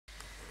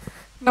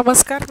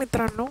नमस्कार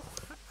मित्रांनो,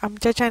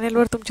 आमच्या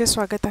चॅनेलवर तुमचे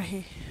स्वागत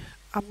आहे.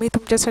 आम्ही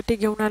तुमच्यासाठी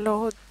घेऊन आलो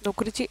आहोत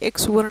नोकरीची एक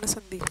सुवर्ण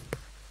संधी.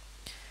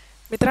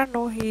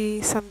 मित्रांनो,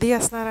 ही संधी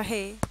असणार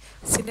आहे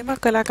सिनेमा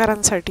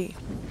कलाकारांसाठी.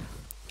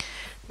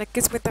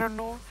 नक्कीच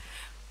मित्रांनो,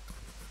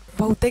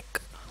 बहुतेक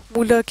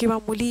मुलं किंवा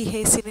मुली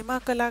हे सिनेमा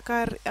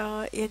कलाकार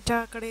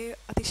यांच्याकडे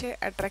अतिशय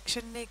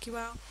अट्रॅक्शनने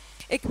किंवा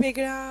एक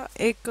वेगळ्या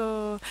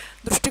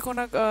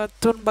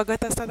दृष्टिकोनातून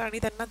बघत असतात आणि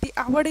त्यांना ती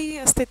आवडही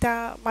असते त्या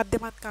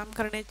माध्यमात काम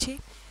करण्याची.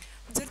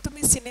 जर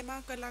तुम्ही सिनेमा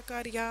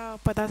कलाकार या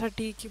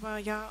पदासाठी किंवा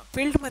या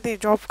फील्डमध्ये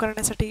जॉब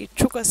करण्यासाठी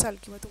इच्छुक असाल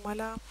किंवा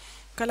तुम्हाला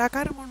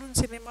कलाकार म्हणून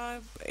सिनेमा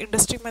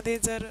इंडस्ट्रीमध्ये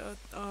जर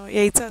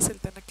यायचं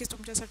असेल तर नक्कीच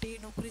तुमच्यासाठी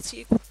नोकरीची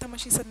एक उत्तम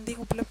अशी संधी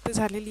उपलब्ध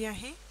झालेली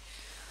आहे.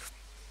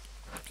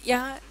 या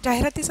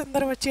जाहिराती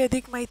संदर्भाची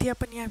अधिक माहिती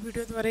आपण या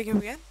व्हिडिओद्वारे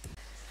घेऊयात.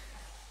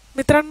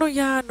 मित्रांनो,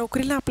 या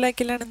नोकरीला अप्लाय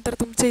केल्यानंतर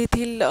तुमचे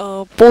येथील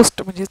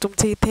पोस्ट म्हणजे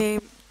तुमचे इथे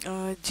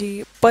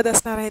जी पद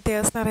असणार आहे ते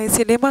असणार आहे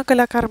सिनेमा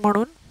कलाकार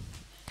म्हणून.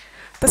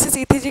 तसेच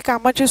इथे जे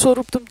कामाचे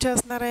स्वरूप तुमचे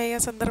असणार आहे या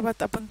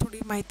संदर्भात आपण थोडी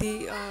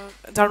माहिती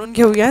जाणून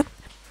घेऊयात.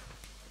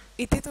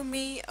 इथे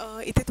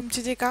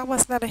तुमचे जे काम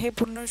असणार आहे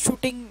पूर्ण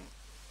शूटिंग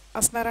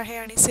असणार आहे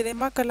आणि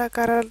सिनेमा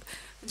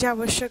कलाकाराला जे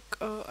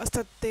आवश्यक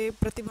असतात ते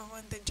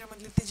प्रतिभावान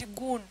त्यांच्यामधले ते जे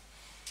गुण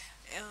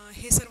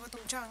हे सर्व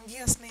तुमच्या अंगी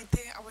असणे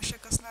इथे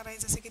आवश्यक असणार आहे.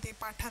 जसे की ते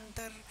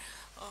पाठांतर,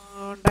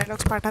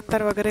 डायलॉग्स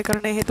पाठांतर वगैरे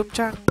करणे हे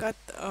तुमच्या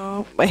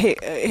अंगात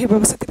हे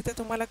व्यवस्थितरित्या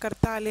तुम्हाला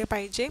करता आले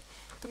पाहिजे.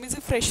 तुम्ही जर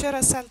फ्रेशर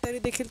असाल तरी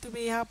देखील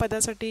तुम्ही ह्या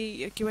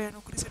पदासाठी किंवा या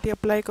नोकरीसाठी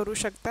अप्लाय करू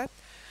शकतात.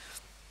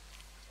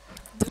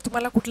 जर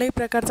तुम्हाला कुठल्याही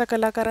प्रकारचा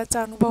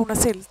कलाकाराचा अनुभव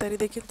नसेल तरी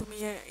देखील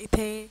तुम्ही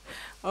इथे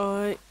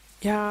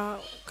ह्या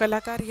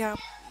कलाकार ह्या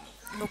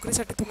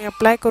नोकरीसाठी तुम्ही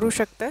अप्लाय करू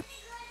शकता.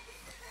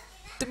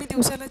 तुम्ही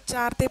दिवसाला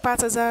 4 ते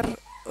 5 हजार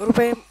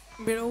रुपये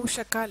मिळवू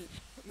शकाल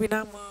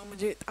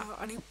म्हणजे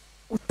आणि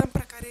उत्तम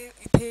प्रकारे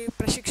इथे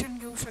प्रशिक्षण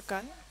घेऊ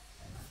शकाल.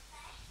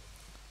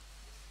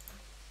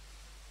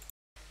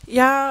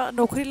 या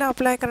नोकरीला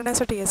अप्लाय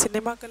करण्यासाठी या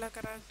सिनेमा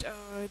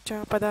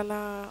कलाकाराच्या पदाला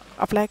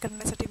अप्लाय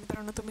करण्यासाठी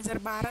मित्रांनो, तुम्ही जर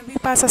 12वी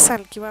पास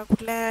असाल किंवा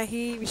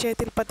कुठल्याही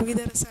विषयातील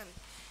पदवीधर असाल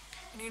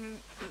आणि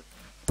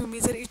तुम्ही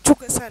जर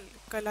इच्छुक असाल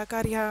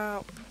कलाकार ह्या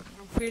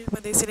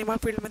फील्डमध्ये सिनेमा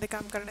फील्डमध्ये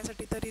काम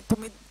करण्यासाठी तरी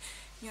तुम्ही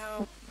या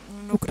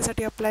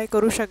नोकरीसाठी अप्लाय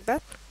करू शकतात.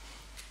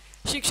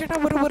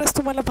 शिक्षणाबरोबरच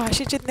तुम्हाला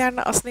भाषेचे ज्ञान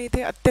असणे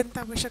इथे अत्यंत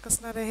आवश्यक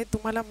असणार आहे.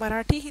 तुम्हाला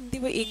मराठी, हिंदी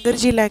व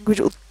इंग्रजी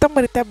लँग्वेज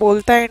उत्तमरित्या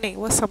बोलता येणे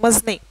व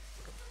समजणे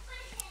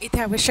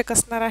इथे आवश्यक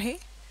असणार आहे.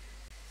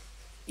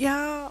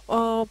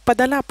 या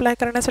पदाला अप्लाय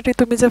करण्यासाठी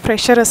तुम्ही जर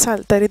फ्रेशर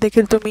असाल तरी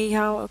देखील तुम्ही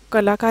ह्या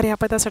कलाकार ह्या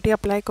पदासाठी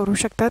अप्लाय करू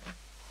शकतात.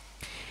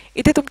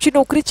 इथे तुमची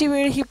नोकरीची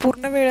वेळ ही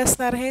पूर्ण वेळ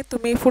असणार आहे.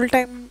 तुम्ही फुल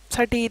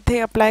टाईमसाठी इथे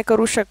अप्लाय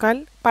करू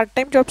शकाल. पार्ट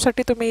टाईम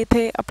जॉबसाठी तुम्ही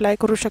इथे अप्लाय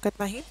करू शकत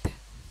नाहीत.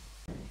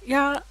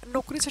 या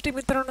नोकरीसाठी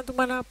मित्रांनो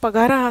तुम्हाला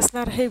पगार हा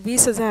असणार आहे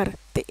 20,000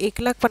 ते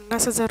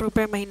 1,50,000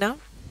 रुपये महिना.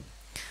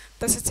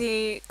 तसेच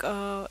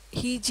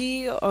ही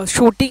जी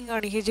शूटिंग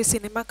आणि हे जे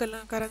सिनेमा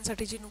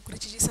कलाकारांसाठी जी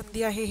नोकरीची जी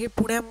संधी आहे हे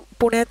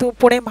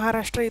पुणे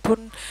महाराष्ट्र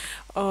इथून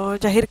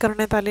जाहीर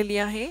करण्यात आलेली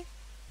आहे.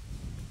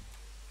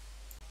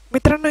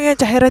 मित्रांनो, या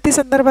जाहिराती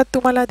संदर्भात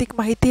तुम्हाला अधिक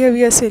माहिती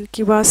हवी असेल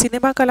किंवा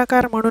सिनेमा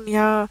कलाकार म्हणून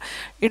या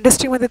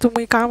इंडस्ट्रीमध्ये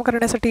तुम्ही काम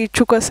करण्यासाठी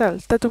इच्छुक असाल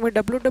तर तुम्ही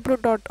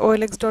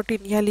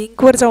www.olx.in या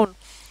लिंकवर जाऊन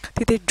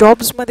तिथे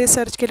जॉब्समध्ये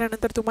सर्च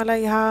केल्यानंतर तुम्हाला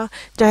ह्या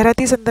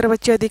जाहिराती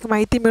संदर्भाची अधिक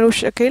माहिती मिळू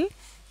शकेल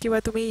किंवा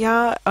तुम्ही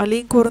ह्या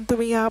लिंकवरून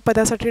तुम्ही ह्या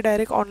पदासाठी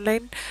डायरेक्ट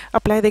ऑनलाईन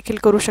अप्लाय देखील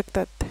करू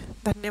शकतात.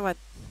 धन्यवाद.